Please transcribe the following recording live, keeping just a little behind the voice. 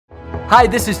Hi,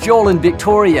 this is Joel and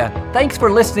Victoria. Thanks for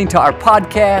listening to our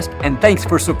podcast, and thanks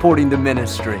for supporting the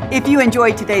ministry. If you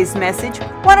enjoyed today's message,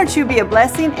 why don't you be a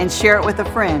blessing and share it with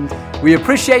a friend? We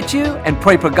appreciate you and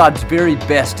pray for God's very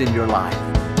best in your life.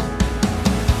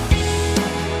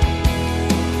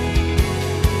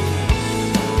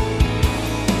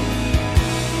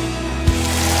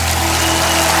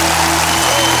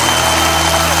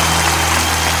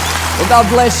 Well, God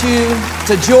bless you. It's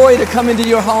a joy to come into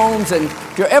your homes, and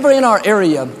if you're ever in our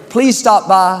area, please stop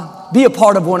by, be a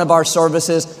part of one of our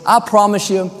services. I promise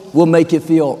you, we'll make you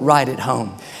feel right at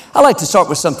home. I like to start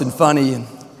with something funny.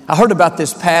 I heard about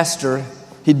this pastor.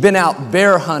 He'd been out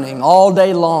bear hunting all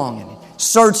day long, and he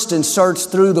searched and searched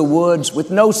through the woods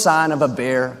with no sign of a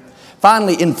bear.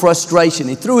 Finally, in frustration,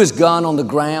 he threw his gun on the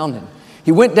ground, and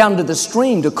he went down to the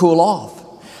stream to cool off.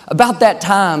 About that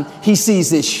time, he sees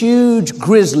this huge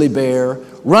grizzly bear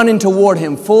running toward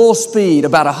him full speed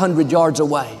about 100 yards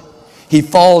away. He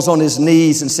falls on his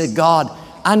knees and said, God,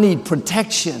 I need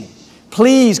protection.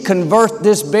 Please convert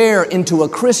this bear into a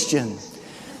Christian.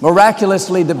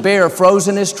 Miraculously, the bear froze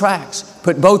in his tracks,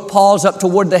 put both paws up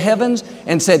toward the heavens,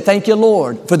 and said, thank you,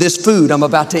 Lord, for this food I'm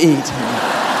about to eat.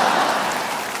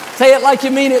 Say it like you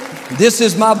mean it. This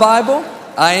is my Bible.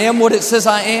 I am what it says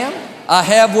I am. I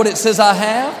have what it says I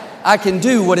have. I can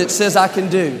do what it says I can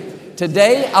do.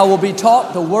 Today, I will be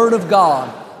taught the Word of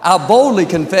God. I boldly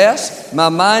confess, my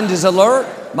mind is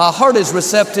alert, my heart is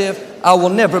receptive, I will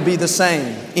never be the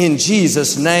same. In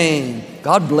Jesus' name,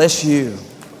 God bless you.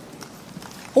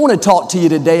 I want to talk to you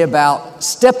today about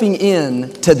stepping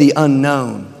in to the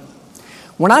unknown.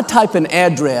 When I type an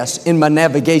address in my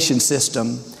navigation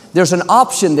system, there's an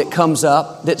option that comes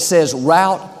up that says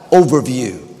Route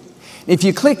Overview. If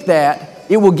you click that,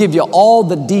 it will give you all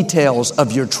the details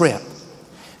of your trip.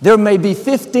 There may be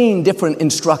 15 different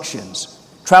instructions.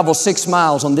 Travel 6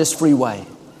 miles on this freeway.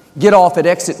 Get off at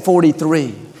exit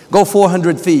 43. Go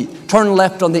 400 feet. Turn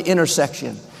left on the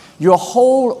intersection. Your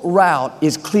whole route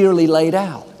is clearly laid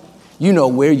out. You know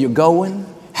where you're going,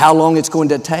 how long it's going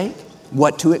to take,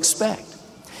 what to expect.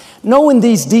 Knowing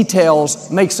these details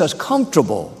makes us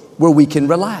comfortable where we can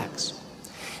relax.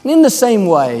 And in the same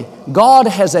way, God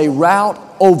has a route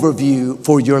overview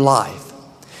for your life.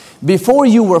 Before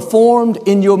you were formed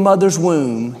in your mother's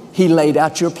womb, He laid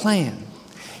out your plan.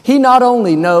 He not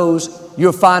only knows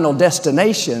your final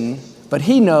destination, but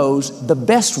He knows the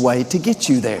best way to get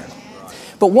you there.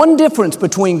 But one difference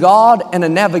between God and a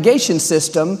navigation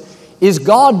system is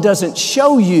God doesn't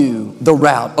show you the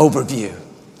route overview.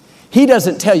 He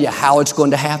doesn't tell you how it's going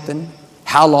to happen,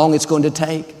 how long it's going to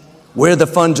take, where the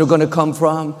funds are going to come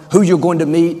from, who you're going to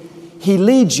meet. He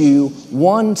leads you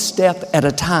one step at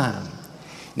a time.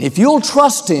 If you'll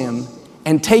trust Him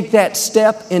and take that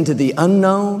step into the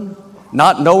unknown,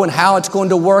 not knowing how it's going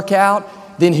to work out,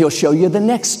 then He'll show you the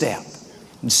next step.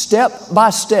 And step by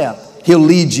step, He'll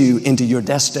lead you into your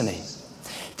destiny.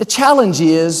 The challenge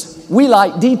is we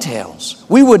like details.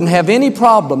 We wouldn't have any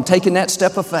problem taking that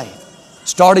step of faith,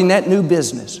 starting that new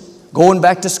business, going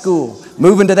back to school,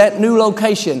 moving to that new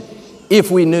location, if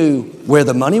we knew where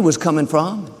the money was coming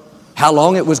from, how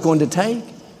long it was going to take,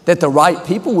 that the right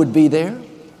people would be there.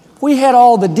 If we had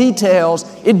all the details,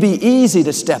 it'd be easy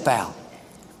to step out.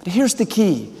 But here's the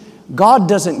key. God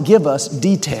doesn't give us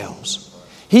details.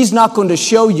 He's not going to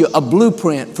show you a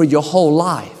blueprint for your whole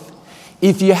life.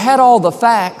 If you had all the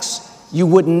facts, you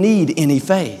wouldn't need any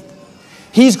faith.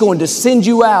 He's going to send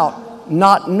you out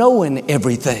not knowing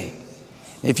everything.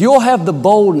 If you'll have the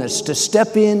boldness to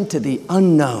step into the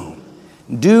unknown,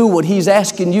 do what He's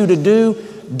asking you to do,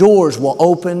 doors will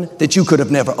open that you could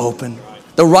have never opened.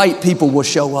 The right people will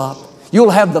show up.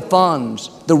 You'll have the funds,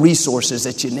 the resources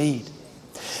that you need.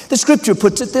 The Scripture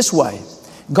puts it this way.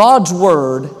 God's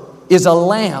Word is a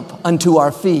lamp unto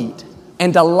our feet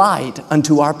and a light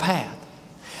unto our path.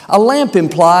 A lamp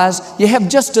implies you have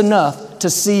just enough to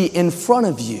see in front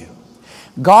of you.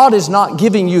 God is not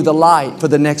giving you the light for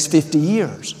the next 50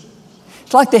 years.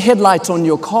 It's like the headlights on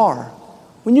your car.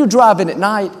 When you're driving at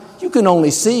night, you can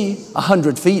only see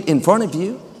 100 feet in front of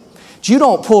you. But you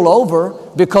don't pull over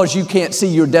because you can't see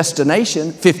your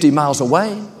destination 50 miles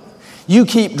away. You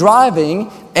keep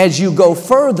driving. As you go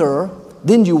further,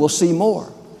 then you will see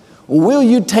more. Will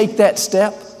you take that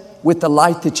step with the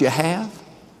light that you have?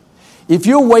 If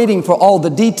you're waiting for all the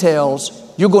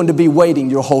details, you're going to be waiting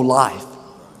your whole life.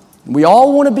 We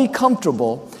all want to be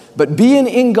comfortable, but being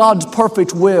in God's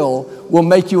perfect will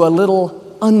make you a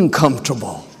little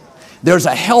uncomfortable. There's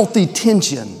a healthy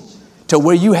tension to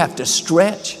where you have to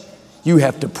stretch, you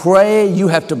have to pray, you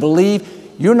have to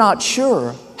believe. You're not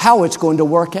sure how it's going to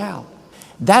work out.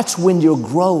 That's when you're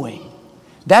growing.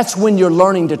 That's when you're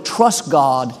learning to trust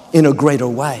God in a greater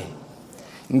way.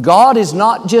 And God is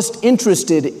not just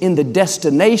interested in the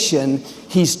destination,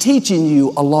 He's teaching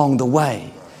you along the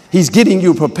way. He's getting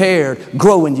you prepared,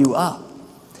 growing you up.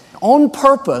 On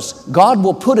purpose, God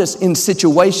will put us in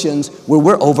situations where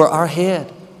we're over our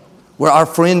head, where our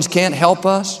friends can't help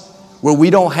us, where we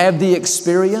don't have the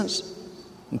experience.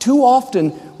 And too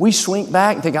often, we shrink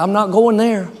back and think, I'm not going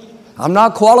there. I'm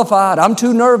not qualified. I'm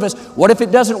too nervous. What if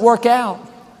it doesn't work out?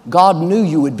 God knew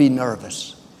you would be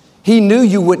nervous. He knew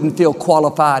you wouldn't feel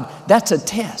qualified. That's a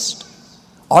test.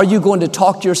 Are you going to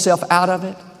talk yourself out of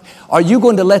it? Are you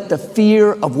going to let the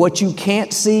fear of what you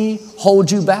can't see hold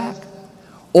you back?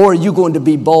 Or are you going to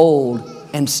be bold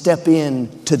and step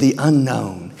into the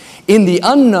unknown? In the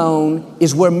unknown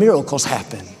is where miracles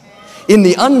happen. In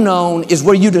the unknown is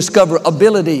where you discover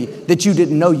ability that you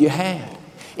didn't know you had.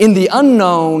 In the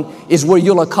unknown is where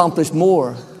you'll accomplish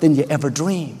more than you ever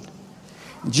dreamed.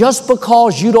 Just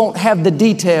because you don't have the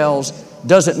details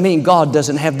doesn't mean God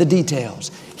doesn't have the details.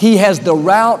 He has the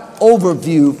route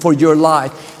overview for your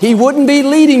life. He wouldn't be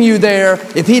leading you there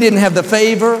if He didn't have the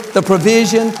favor, the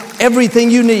provision, everything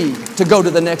you need to go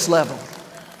to the next level.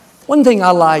 One thing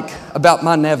I like about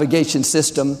my navigation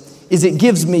system is it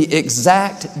gives me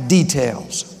exact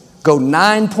details. Go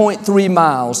 9.3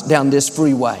 miles down this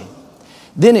freeway.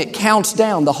 Then it counts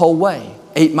down the whole way.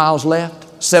 8 miles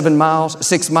left, 7 miles,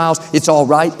 6 miles. It's all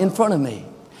right in front of me.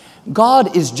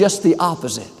 God is just the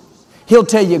opposite. He'll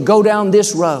tell you, go down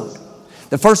this road.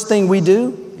 The first thing we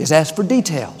do is ask for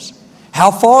details.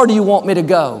 How far do you want me to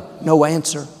go? No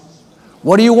answer.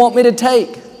 What do you want me to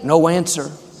take? No answer.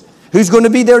 Who's going to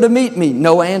be there to meet me?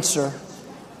 No answer.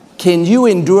 Can you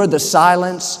endure the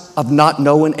silence of not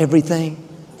knowing everything?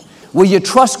 Will you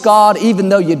trust God even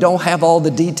though you don't have all the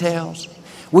details?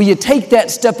 Will you take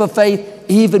that step of faith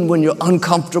even when you're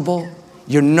uncomfortable,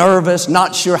 you're nervous,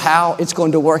 not sure how it's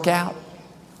going to work out?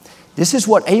 This is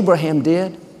what Abraham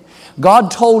did.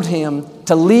 God told him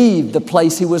to leave the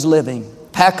place he was living,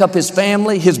 pack up his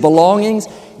family, his belongings,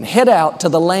 and head out to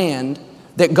the land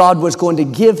that God was going to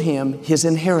give him his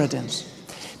inheritance.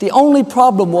 The only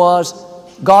problem was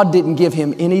God didn't give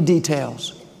him any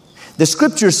details. The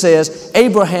scripture says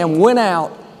Abraham went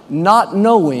out not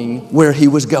knowing where he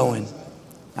was going.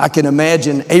 I can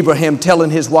imagine Abraham telling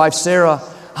his wife Sarah,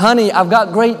 honey, I've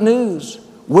got great news.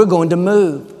 We're going to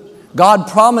move. God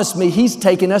promised me He's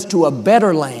taking us to a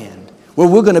better land where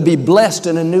we're going to be blessed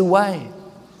in a new way.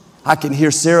 I can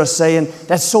hear Sarah saying,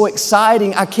 that's so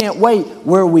exciting. I can't wait.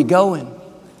 Where are we going?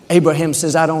 Abraham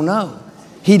says, I don't know.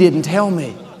 He didn't tell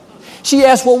me. She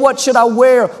asked, well, what should I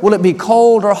wear? Will it be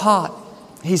cold or hot?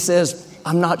 He says,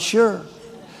 I'm not sure.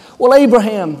 Well,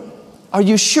 Abraham, are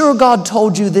you sure God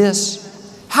told you this?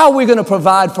 How are we going to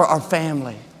provide for our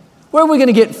family? Where are we going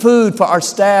to get food for our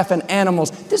staff and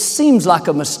animals? This seems like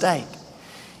a mistake.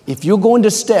 If you're going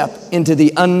to step into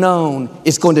the unknown,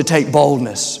 it's going to take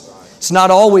boldness. It's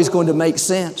not always going to make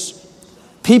sense.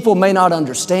 People may not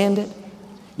understand it.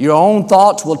 Your own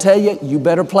thoughts will tell you, you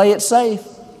better play it safe.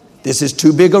 This is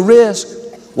too big a risk.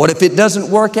 What if it doesn't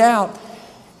work out?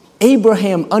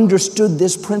 Abraham understood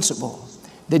this principle,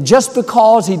 that just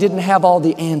because he didn't have all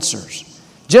the answers,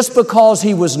 just because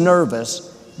he was nervous,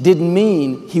 didn't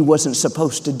mean he wasn't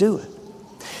supposed to do it.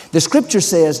 The scripture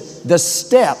says the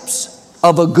steps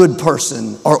of a good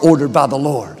person are ordered by the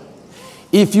Lord.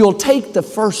 If you'll take the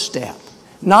first step,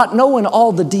 not knowing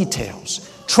all the details,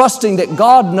 trusting that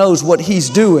God knows what He's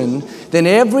doing, then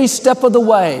every step of the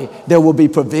way there will be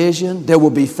provision, there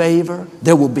will be favor,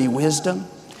 there will be wisdom.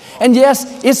 And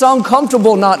yes, it's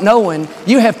uncomfortable not knowing.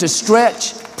 You have to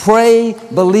stretch, pray,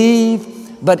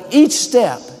 believe, but each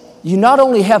step you not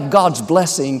only have God's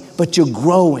blessing, but you're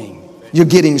growing, you're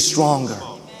getting stronger.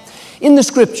 In the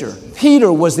scripture,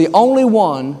 Peter was the only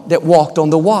one that walked on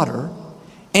the water,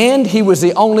 and he was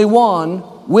the only one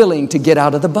willing to get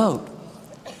out of the boat.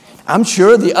 I'm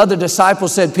sure the other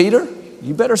disciples said, Peter,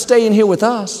 you better stay in here with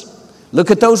us. Look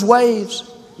at those waves.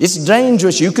 It's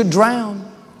dangerous. You could drown.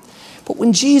 But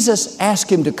when Jesus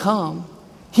asked him to come,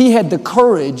 he had the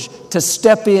courage to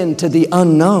step into the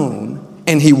unknown,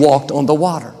 and he walked on the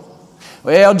water.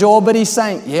 Well, Joel, but he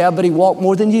sank. Yeah, but he walked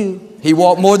more than you. He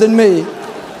walked more than me.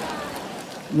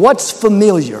 What's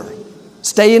familiar?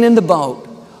 Staying in the boat.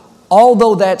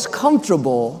 Although that's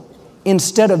comfortable,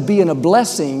 instead of being a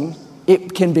blessing,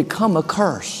 it can become a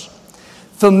curse.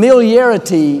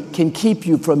 Familiarity can keep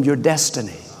you from your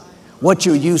destiny, what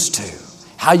you're used to,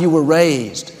 how you were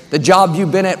raised, the job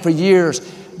you've been at for years.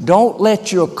 Don't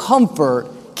let your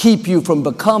comfort keep you from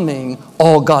becoming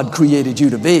all God created you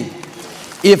to be.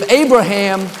 If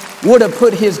Abraham would have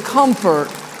put his comfort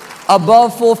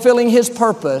above fulfilling his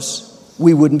purpose,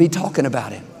 we wouldn't be talking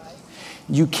about him.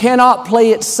 You cannot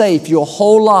play it safe your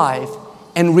whole life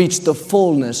and reach the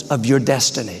fullness of your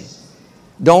destiny.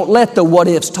 Don't let the what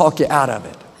ifs talk you out of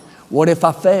it. What if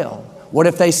I fail? What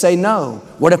if they say no?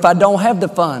 What if I don't have the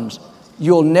funds?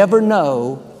 You'll never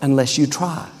know unless you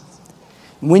try.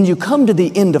 When you come to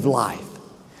the end of life,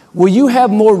 will you have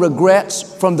more regrets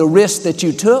from the risk that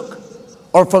you took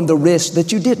or from the risk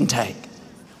that you didn't take?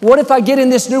 What if I get in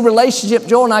this new relationship,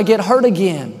 Joel, and I get hurt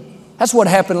again? That's what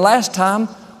happened last time.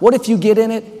 What if you get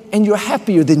in it and you're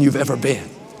happier than you've ever been?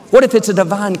 What if it's a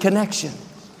divine connection?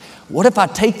 What if I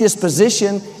take this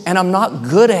position and I'm not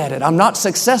good at it? I'm not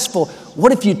successful.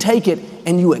 What if you take it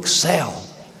and you excel?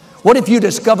 What if you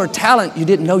discover talent you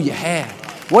didn't know you had?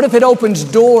 What if it opens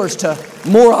doors to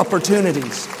more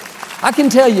opportunities? I can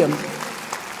tell you,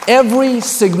 every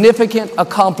significant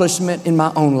accomplishment in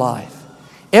my own life,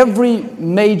 every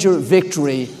major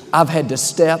victory, I've had to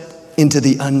step into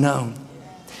the unknown.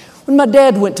 When my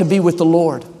dad went to be with the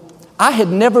Lord, I had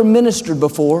never ministered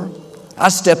before. I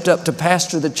stepped up to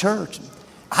pastor the church.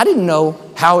 I didn't know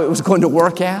how it was going to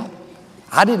work out.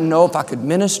 I didn't know if I could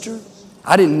minister.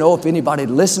 I didn't know if anybody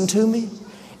would listen to me.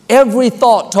 Every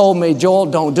thought told me, Joel,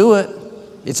 don't do it.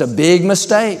 It's a big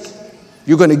mistake.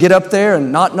 You're going to get up there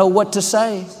and not know what to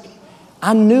say.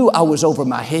 I knew I was over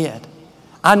my head.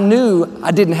 I knew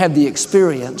I didn't have the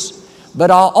experience, but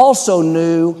I also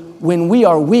knew when we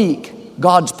are weak,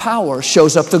 God's power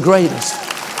shows up the greatest.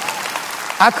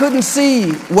 I couldn't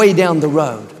see way down the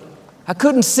road. I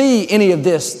couldn't see any of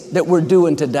this that we're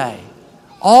doing today.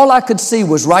 All I could see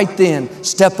was right then,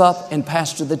 step up and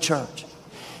pastor the church.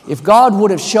 If God would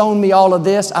have shown me all of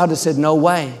this, I would have said, no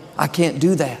way, I can't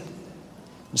do that.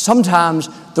 Sometimes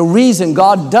the reason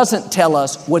God doesn't tell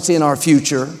us what's in our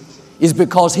future is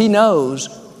because He knows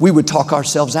we would talk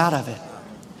ourselves out of it.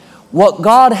 What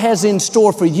God has in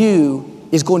store for you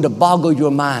is going to boggle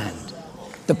your mind.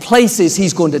 The places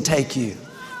He's going to take you,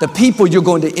 the people you're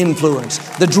going to influence,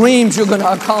 the dreams you're going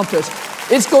to accomplish.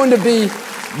 It's going to be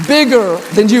bigger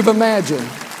than you've imagined.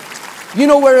 You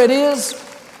know where it is?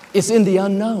 It's in the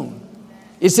unknown.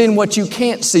 It's in what you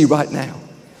can't see right now.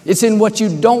 It's in what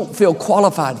you don't feel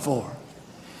qualified for.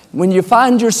 When you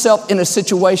find yourself in a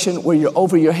situation where you're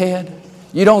over your head,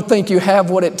 you don't think you have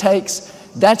what it takes,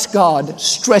 that's God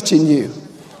stretching you.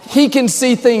 He can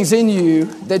see things in you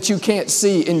that you can't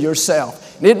see in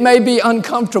yourself. It may be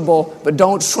uncomfortable, but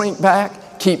don't shrink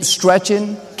back. Keep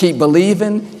stretching, keep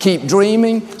believing, keep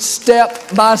dreaming.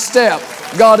 Step by step,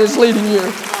 God is leading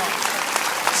you.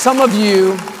 Some of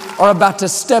you are about to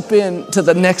step into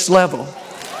the next level.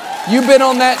 You've been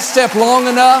on that step long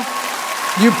enough.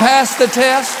 You passed the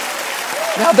test.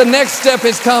 Now the next step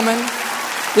is coming.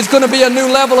 It's going to be a new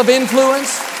level of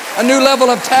influence, a new level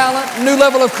of talent, a new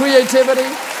level of creativity,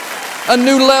 a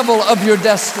new level of your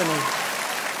destiny.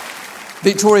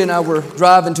 Victoria and I were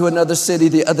driving to another city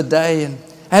the other day, and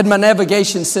I had my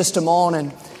navigation system on,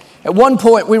 and at one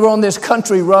point we were on this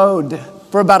country road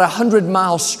for about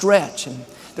 100-mile stretch, and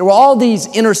there were all these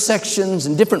intersections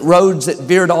and different roads that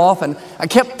veered off, and I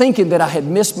kept thinking that I had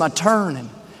missed my turn, and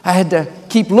I had to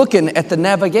keep looking at the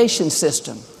navigation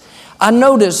system. I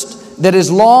noticed that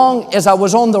as long as I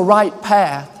was on the right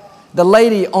path, the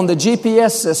lady on the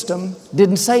GPS system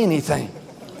didn't say anything.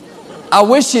 I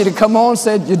wish she'd have come on and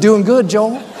said, "You're doing good,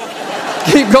 Joel.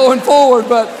 Keep going forward."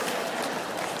 But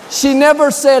she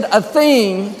never said a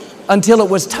thing until it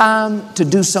was time to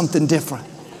do something different.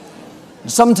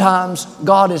 Sometimes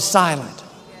God is silent.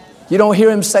 You don't hear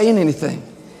Him saying anything.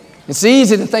 It's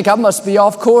easy to think, I must be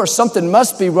off course. Something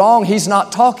must be wrong. He's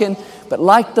not talking. But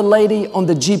like the lady on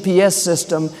the GPS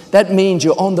system, that means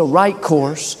you're on the right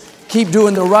course. Keep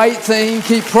doing the right thing.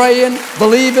 Keep praying,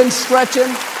 believing,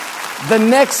 stretching. The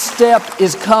next step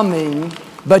is coming,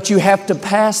 but you have to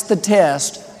pass the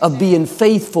test of being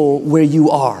faithful where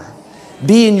you are.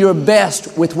 Being your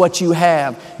best with what you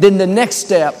have. Then the next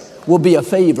step will be a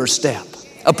favor step,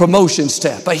 a promotion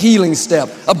step, a healing step,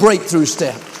 a breakthrough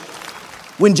step.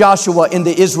 When Joshua and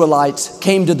the Israelites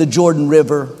came to the Jordan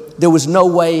River, there was no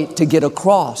way to get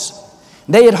across.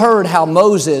 They had heard how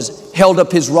Moses held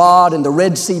up his rod and the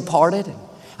Red Sea parted.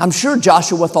 I'm sure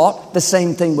Joshua thought the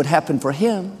same thing would happen for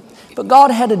him. But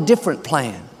God had a different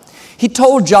plan. He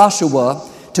told Joshua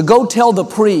to go tell the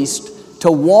priest to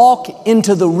walk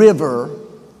into the river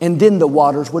and then the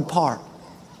waters would part.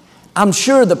 I'm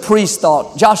sure the priest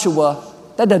thought, Joshua,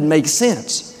 that doesn't make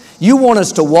sense. You want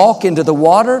us to walk into the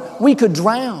water? We could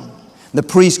drown. The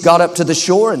priest got up to the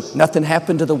shore and nothing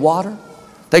happened to the water.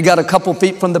 They got a couple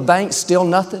feet from the bank, still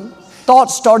nothing.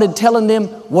 Thoughts started telling them,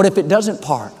 what if it doesn't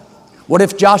part? What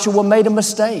if Joshua made a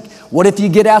mistake? What if you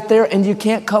get out there and you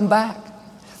can't come back?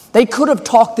 They could have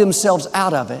talked themselves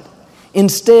out of it.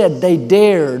 Instead, they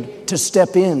dared to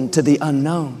step into the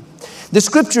unknown. The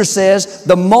scripture says,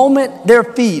 the moment their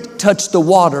feet touched the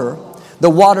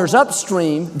waters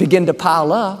upstream began to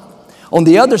pile up. On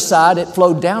the other side, it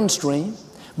flowed downstream.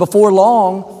 Before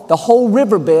long, the whole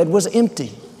riverbed was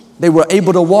empty. They were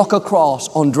able to walk across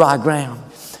on dry ground.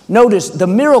 Notice the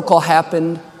miracle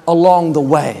happened along the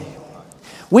way.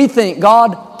 We think,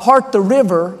 God, part the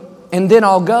river and then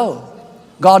I'll go.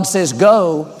 God says,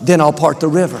 go, then I'll part the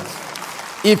river.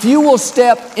 If you will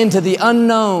step into the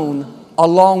unknown,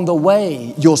 along the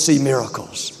way, you'll see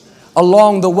miracles.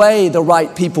 Along the way, the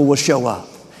right people will show up.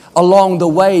 Along the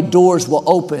way, doors will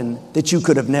open that you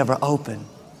could have never opened.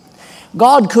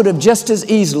 God could have just as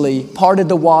easily parted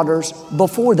the waters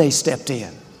before they stepped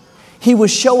in. He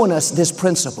was showing us this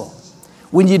principle.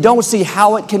 When you don't see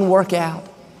how it can work out,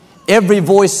 every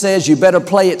voice says you better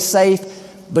play it safe,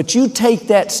 but you take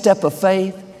that step of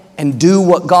faith and do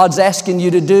what God's asking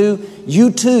you to do,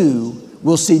 you too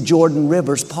will see Jordan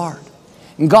rivers part.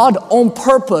 And God on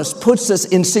purpose puts us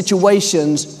in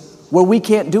situations where we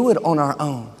can't do it on our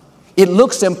own. It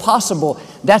looks impossible.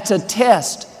 That's a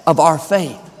test of our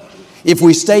faith. If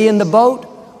we stay in the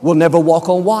boat, we'll never walk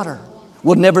on water.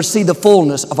 We'll never see the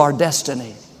fullness of our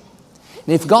destiny.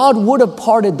 And if God would have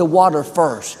parted the water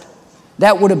first,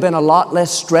 that would have been a lot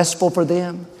less stressful for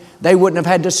them. They wouldn't have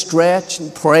had to stretch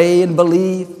and pray and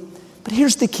believe. But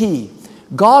here's the key.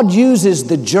 God uses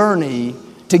the journey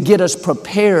to get us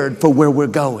prepared for where we're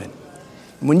going.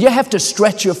 And when you have to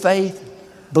stretch your faith,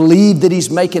 believe that He's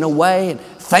making a way, and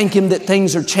thank Him that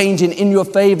things are changing in your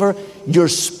favor, your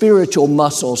spiritual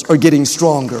muscles are getting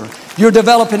stronger. You're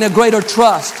developing a greater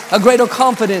trust, a greater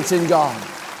confidence in God.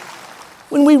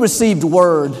 When we received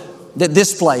word that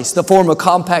this place, the former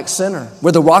Compact Center,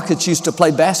 where the Rockets used to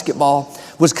play basketball,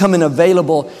 was coming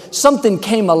available, something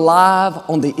came alive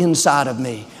on the inside of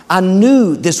me. I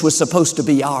knew this was supposed to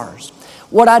be ours.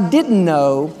 What I didn't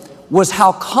know was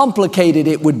how complicated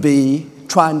it would be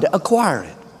trying to acquire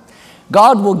it.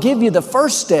 God will give you the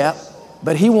first step,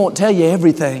 but He won't tell you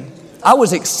everything. I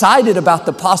was excited about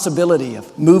the possibility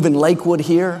of moving Lakewood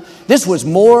here. This was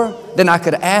more than I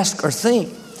could ask or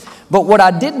think. But what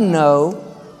I didn't know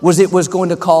was it was going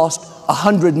to cost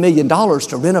 $100 million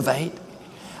to renovate.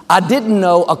 I didn't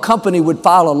know a company would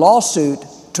file a lawsuit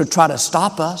to try to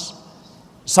stop us.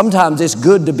 Sometimes it's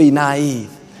good to be naive.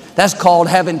 That's called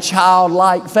having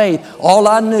childlike faith. All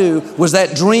I knew was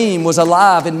that dream was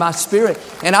alive in my spirit.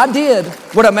 And I did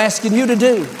what I'm asking you to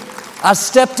do. I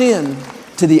stepped in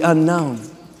to the unknown.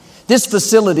 This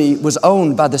facility was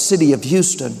owned by the city of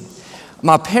Houston.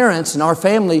 My parents and our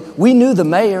family, we knew the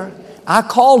mayor. I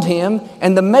called him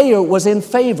and the mayor was in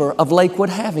favor of Lakewood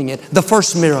having it. The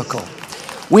first miracle.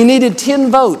 We needed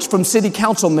 10 votes from city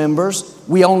council members.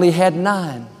 We only had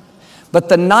 9. But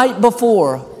the night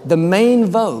before the main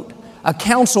vote, a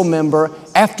council member,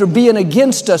 after being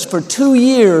against us for 2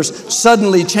 years,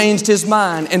 suddenly changed his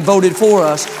mind and voted for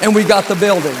us, and we got the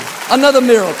building. Another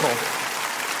miracle.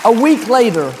 A week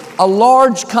later, a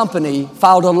large company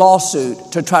filed a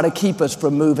lawsuit to try to keep us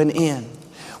from moving in.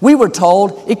 We were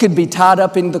told it could be tied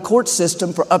up in the court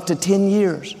system for up to 10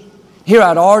 years. Here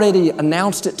I'd already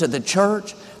announced it to the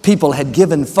church. People had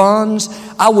given funds.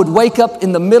 I would wake up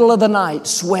in the middle of the night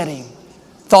sweating.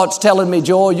 Thoughts telling me,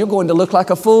 Joel, you're going to look like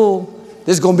a fool.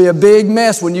 There's going to be a big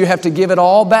mess when you have to give it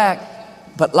all back.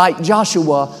 But like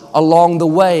Joshua, along the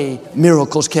way,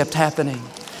 miracles kept happening.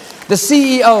 The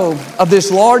CEO of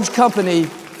this large company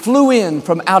flew in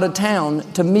from out of town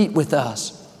to meet with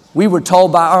us. We were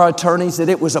told by our attorneys that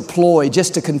it was a ploy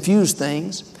just to confuse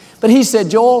things. But he said,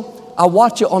 Joel, I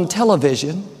watch you on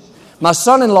television. My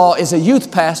son-in-law is a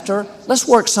youth pastor. Let's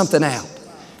work something out.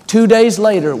 2 days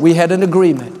later, we had an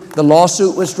agreement. The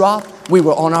lawsuit was dropped. We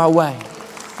were on our way.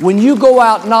 When you go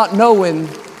out not knowing,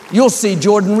 you'll see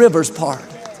Jordan Rivers part.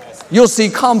 You'll see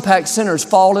compact centers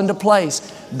fall into place.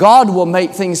 God will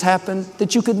make things happen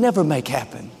that you could never make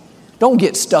happen. Don't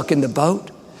get stuck in the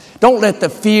boat. Don't let the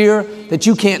fear that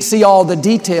you can't see all the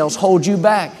details hold you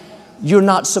back. You're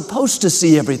not supposed to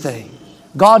see everything.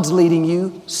 God's leading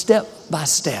you step by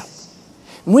step.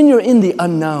 When you're in the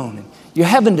unknown, you're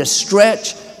having to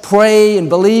stretch, pray, and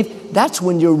believe, that's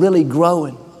when you're really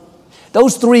growing.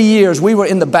 Those 3 years we were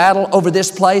in the battle over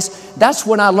this place, that's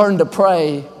when I learned to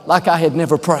pray like I had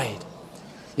never prayed.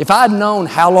 If I'd known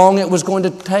how long it was going to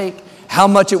take, how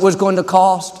much it was going to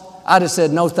cost, I'd have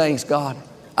said, no thanks, God.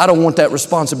 I don't want that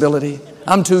responsibility.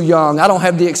 I'm too young. I don't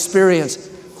have the experience.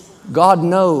 God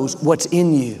knows what's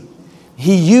in you.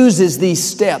 He uses these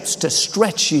steps to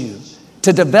stretch you,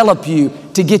 to develop you,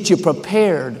 to get you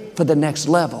prepared for the next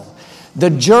level. The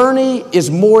journey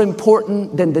is more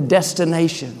important than the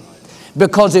destination.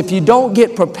 Because if you don't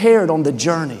get prepared on the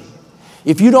journey,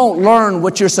 if you don't learn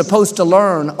what you're supposed to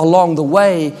learn along the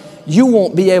way, you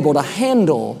won't be able to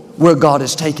handle where God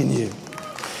has taken you.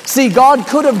 See, God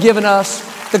could have given us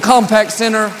the Compact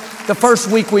Center the first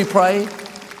week we prayed,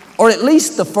 or at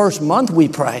least the first month we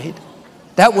prayed.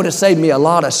 That would have saved me a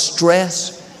lot of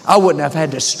stress. I wouldn't have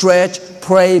had to stretch,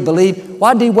 pray, believe.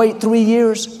 Why did He wait 3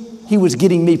 years? He was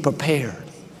getting me prepared.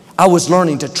 I was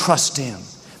learning to trust Him.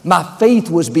 My faith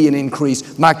was being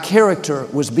increased. My character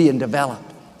was being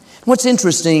developed. What's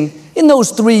interesting, in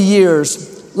those 3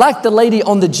 years, like the lady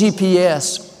on the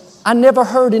GPS, I never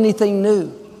heard anything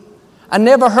new. I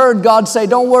never heard God say,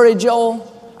 "Don't worry,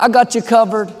 Joel, I got you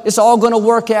covered. It's all going to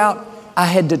work out." I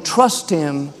had to trust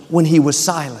Him when He was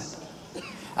silent.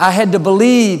 I had to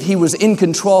believe He was in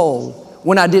control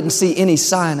when I didn't see any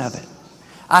sign of it.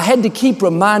 I had to keep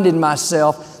reminding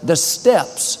myself the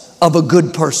steps of a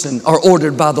good person are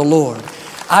ordered by the Lord.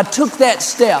 I took that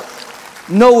step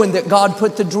knowing that God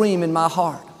put the dream in my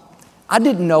heart. I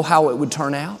didn't know how it would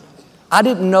turn out. I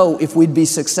didn't know if we'd be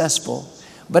successful,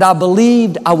 but I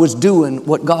believed I was doing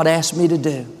what God asked me to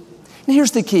do. And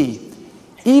here's the key.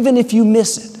 Even if you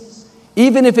miss it,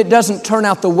 even if it doesn't turn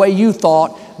out the way you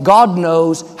thought, God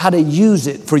knows how to use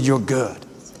it for your good.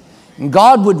 And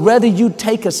God would rather you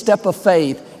take a step of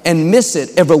faith and miss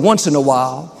it every once in a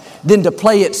while than to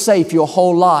play it safe your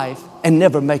whole life and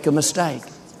never make a mistake.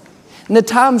 And the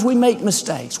times we make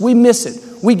mistakes, we miss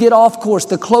it, we get off course,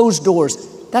 the closed doors,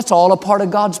 that's all a part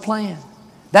of God's plan.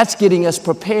 That's getting us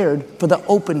prepared for the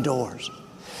open doors.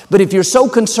 But if you're so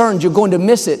concerned you're going to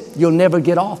miss it, you'll never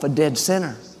get off a dead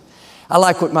center. I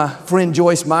like what my friend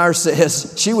Joyce Meyer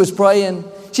says. She was praying.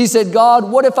 She said, "God,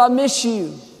 what if I miss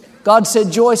you?" God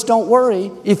said, "Joyce, don't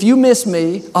worry. If you miss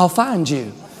me, I'll find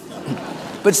you."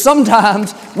 But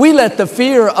sometimes we let the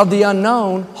fear of the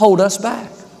unknown hold us back.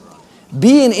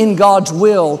 Being in God's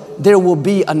will, there will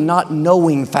be a not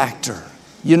knowing factor.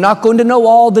 You're not going to know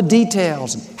all the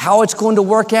details, how it's going to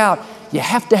work out. You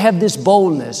have to have this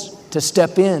boldness to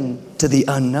step in to the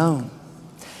unknown.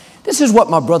 This is what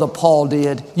my brother Paul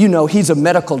did. You know, he's a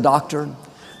medical doctor.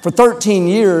 For 13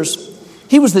 years,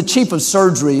 he was the chief of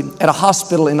surgery at a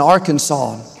hospital in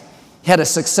Arkansas. He had a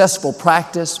successful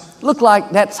practice. Looked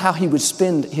like that's how he would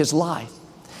spend his life.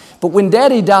 But when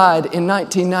Daddy died in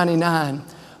 1999,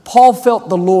 Paul felt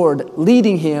the Lord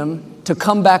leading him to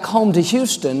come back home to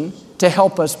Houston to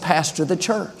help us pastor the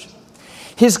church.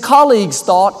 His colleagues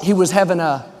thought he was having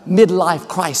a midlife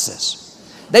crisis.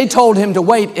 They told him to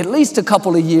wait at least a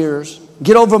couple of years,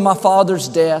 get over my father's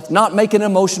death, not make an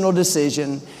emotional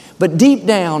decision. But deep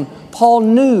down, Paul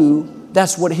knew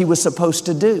that's what he was supposed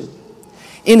to do.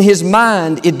 In his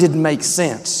mind, it didn't make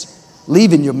sense.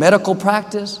 Leaving your medical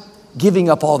practice, giving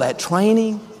up all that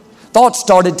training. Thoughts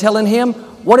started telling him,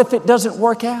 what if it doesn't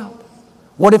work out?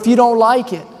 What if you don't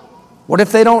like it? What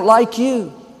if they don't like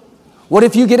you? What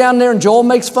if you get down there and Joel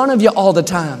makes fun of you all the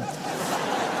time?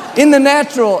 In the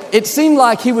natural, it seemed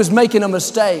like he was making a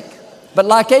mistake. But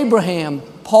like Abraham,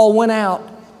 Paul went out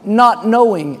not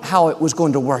knowing how it was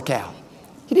going to work out.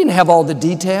 He didn't have all the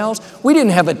details. We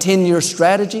didn't have a 10-year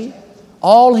strategy.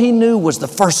 All he knew was the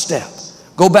first step.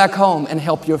 Go back home and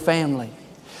help your family.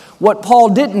 What Paul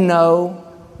didn't know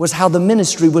was how the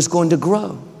ministry was going to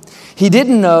grow. He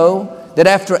didn't know that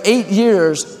after 8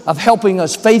 years of helping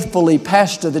us faithfully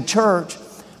pastor the church,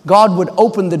 God would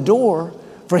open the door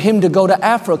for him to go to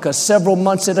Africa several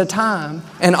months at a time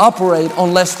and operate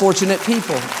on less fortunate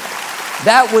people.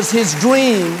 That was his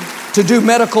dream, to do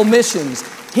medical missions.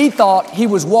 He thought he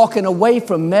was walking away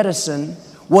from medicine.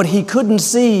 What he couldn't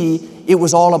see, it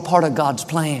was all a part of God's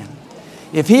plan.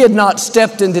 If he had not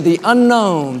stepped into the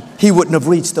unknown, he wouldn't have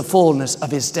reached the fullness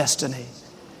of his destiny.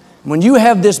 When you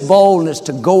have this boldness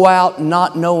to go out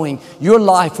not knowing, your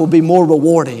life will be more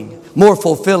rewarding, more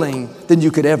fulfilling than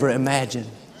you could ever imagine.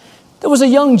 There was a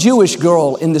young Jewish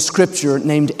girl in the scripture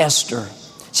named Esther.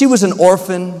 She was an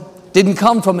orphan, didn't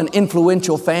come from an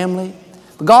influential family,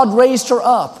 but God raised her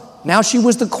up. Now she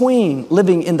was the queen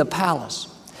living in the palace.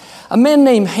 A man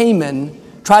named Haman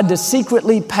tried to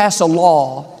secretly pass a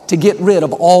law to get rid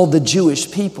of all the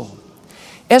Jewish people.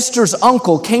 Esther's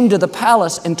uncle came to the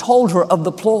palace and told her of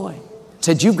the ploy.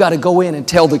 Said, "You've got to go in and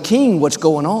tell the king what's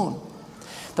going on."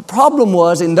 The problem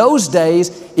was, in those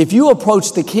days, if you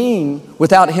approached the king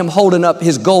without him holding up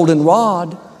his golden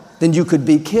rod, then you could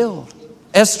be killed.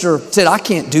 Esther said, "I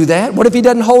can't do that. What if he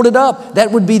doesn't hold it up?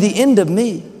 That would be the end of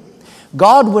me."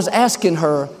 God was asking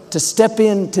her to step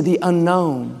into the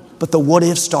unknown, but the what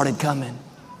if started coming.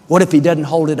 What if he doesn't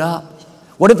hold it up?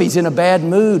 What if he's in a bad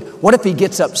mood? What if he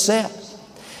gets upset?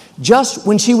 Just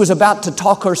when she was about to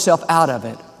talk herself out of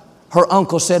it, her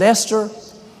uncle said, Esther,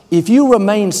 if you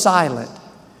remain silent,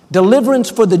 deliverance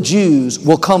for the Jews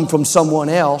will come from someone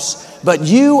else, but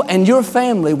you and your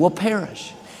family will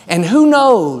perish. And who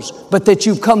knows but that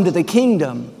you've come to the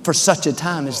kingdom for such a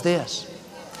time as this.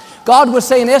 God was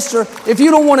saying, Esther, if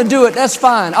you don't want to do it, that's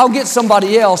fine. I'll get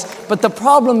somebody else. But the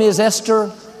problem is,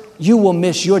 Esther, you will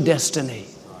miss your destiny.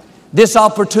 This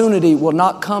opportunity will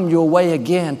not come your way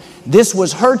again. This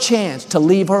was her chance to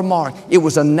leave her mark. It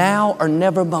was a now or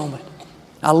never moment.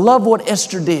 I love what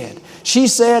Esther did. She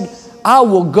said, I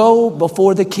will go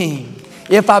before the king.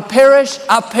 If I perish,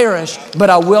 but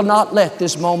I will not let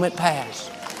this moment pass.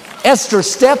 Esther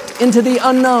stepped into the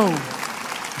unknown.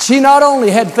 She not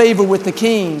only had favor with the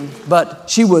king, but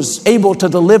she was able to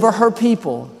deliver her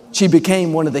people. She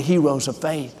became one of the heroes of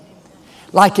faith.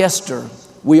 Like Esther,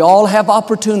 we all have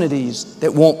opportunities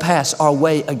that won't pass our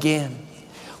way again.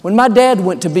 When my dad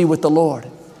went to be with the Lord,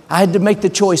 I had to make the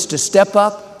choice to step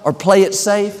up or play it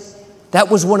safe.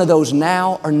 That was one of those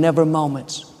now or never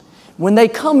moments. When they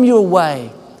come your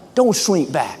way, don't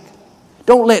shrink back.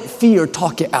 Don't let fear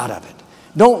talk you out of it.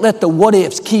 Don't let the what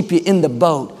ifs keep you in the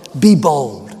boat. Be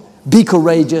bold. Be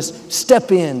courageous.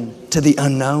 Step in to the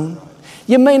unknown.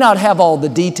 You may not have all the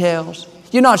details.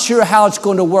 You're not sure how it's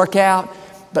going to work out.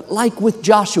 But like with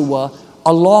Joshua,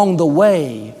 along the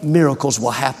way, miracles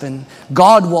will happen.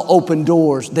 God will open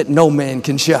doors that no man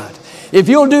can shut. If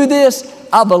you'll do this,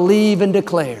 I believe and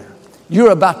declare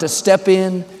you're about to step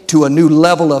in to a new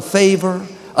level of favor,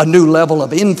 a new level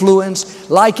of influence.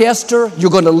 Like Esther,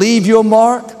 you're going to leave your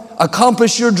mark,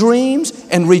 accomplish your dreams,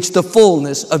 and reach the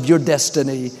fullness of your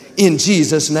destiny in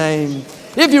Jesus' name.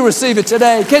 If you receive it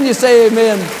today, can you say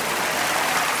amen?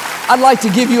 I'd like to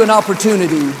give you an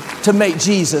opportunity to make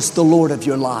Jesus the Lord of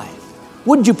your life.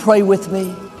 Would you pray with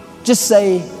me? Just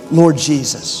say, Lord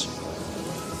Jesus,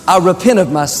 I repent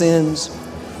of my sins.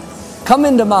 Come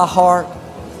into my heart.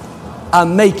 I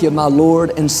make you my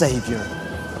Lord and Savior.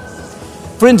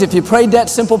 Friends, if you prayed that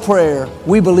simple prayer,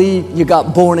 we believe you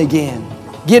got born again.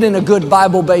 Get in a good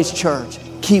Bible-based church.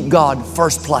 Keep God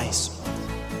first place.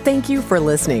 Thank you for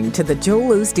listening to the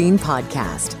Joel Osteen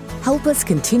Podcast. Help us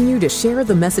continue to share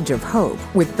the message of hope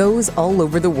with those all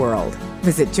over the world.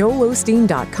 Visit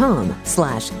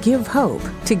joelosteen.com/give hope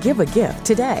to give a gift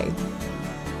today.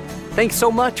 Thanks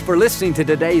so much for listening to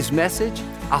today's message.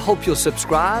 I hope you'll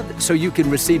subscribe so you can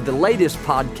receive the latest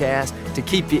podcast to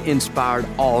keep you inspired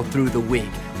all through the week.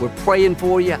 We're praying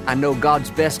for you. I know God's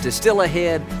best is still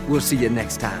ahead. We'll see you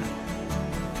next time.